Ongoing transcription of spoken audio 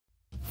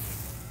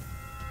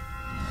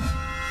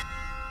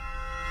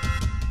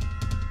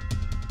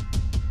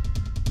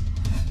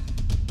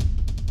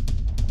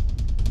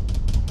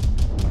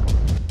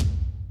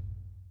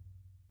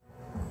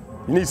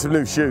You need some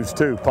new shoes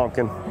too,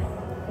 pumpkin.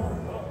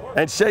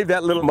 And shave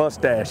that little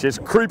mustache. It's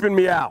creeping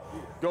me out.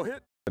 Go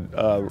hit.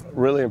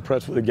 Really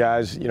impressed with the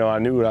guys. You know, I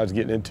knew what I was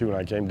getting into when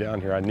I came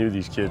down here. I knew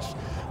these kids,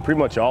 pretty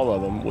much all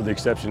of them, with the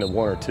exception of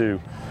one or two.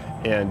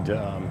 And,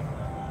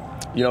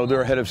 you know,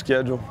 they're ahead of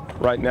schedule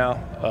right now,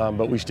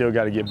 but we still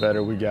got to get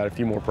better. We got a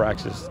few more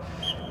practices,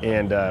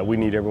 and we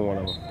need every one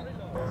of them.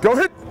 Go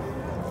hit.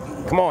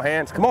 Come on,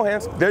 hands. Come on,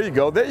 hands. There you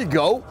go. There you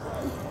go.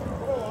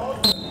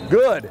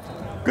 Good.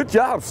 Good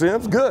job,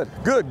 Sims. Good,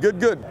 good, good,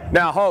 good.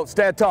 Now, hold,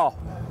 stand tall.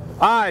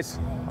 Eyes.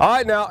 All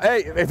right, now,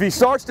 hey, if he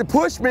starts to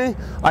push me,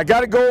 I got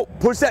to go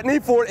push that knee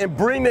forward and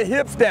bring the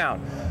hips down.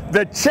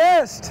 The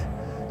chest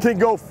can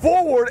go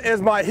forward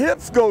as my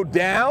hips go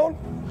down,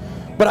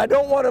 but I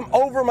don't want them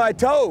over my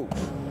toes,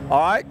 all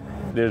right?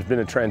 There's been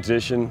a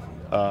transition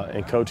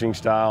in coaching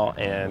style,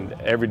 and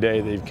every day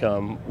they've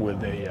come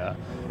with a,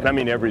 and I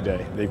mean every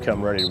day, they've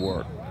come ready to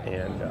work.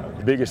 And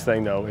the biggest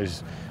thing, though,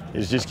 is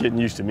just getting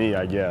used to me,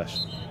 I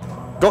guess.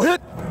 Go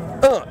hit.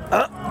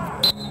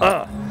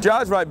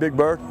 John's right, Big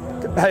Bird.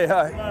 Hey,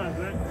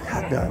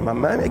 God damn, my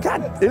man,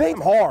 God, it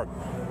ain't hard.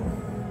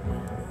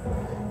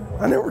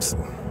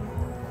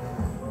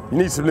 You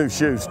need some new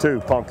shoes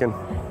too, pumpkin.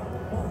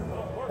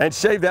 And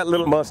shave that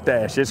little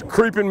mustache. It's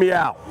creeping me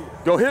out.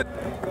 Go hit.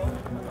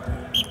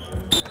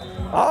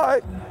 All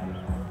right.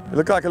 You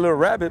look like a little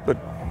rabbit, but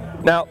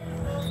now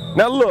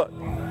look,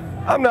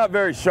 I'm not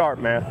very sharp,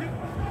 man.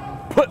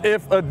 But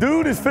if a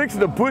dude is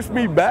fixing to push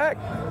me back,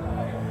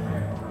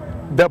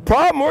 the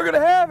problem we're gonna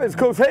have is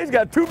Coach Hayes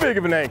got too big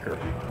of an anchor.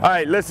 All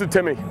right, listen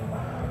to me.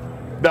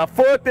 The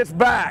foot that's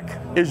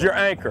back is your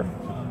anchor.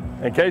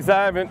 In case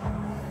I haven't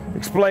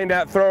explained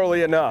that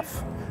thoroughly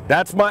enough.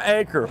 That's my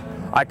anchor.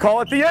 I call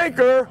it the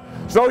anchor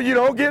so you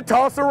don't get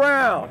tossed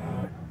around.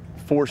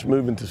 Force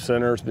moving to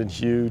center has been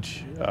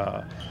huge.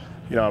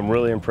 You know, I'm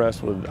really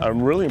impressed with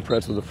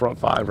the front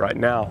five right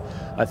now.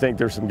 I think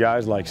there's some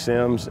guys like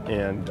Sims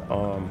and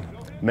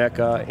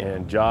Mecca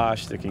and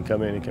Josh that can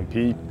come in and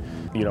compete.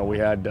 You know, we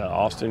had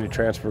Austin who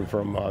transferred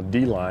from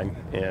D-line,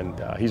 and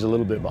he's a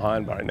little bit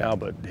behind right now,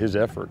 but his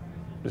effort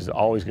is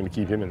always going to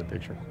keep him in the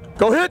picture.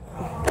 Go hit.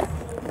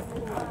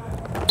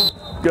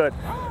 Good.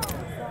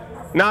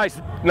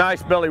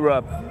 Nice belly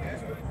rub.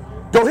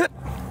 Go hit.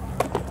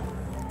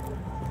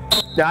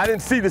 Yeah, I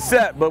didn't see the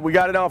set, but we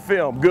got it on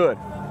film. Good.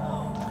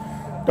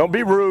 Don't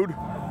be rude.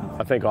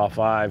 I think all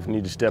five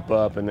need to step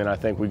up, and then I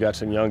think we got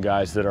some young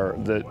guys that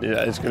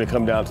it's going to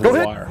come down to the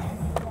wire.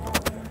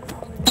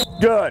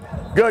 Good.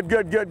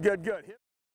 Good.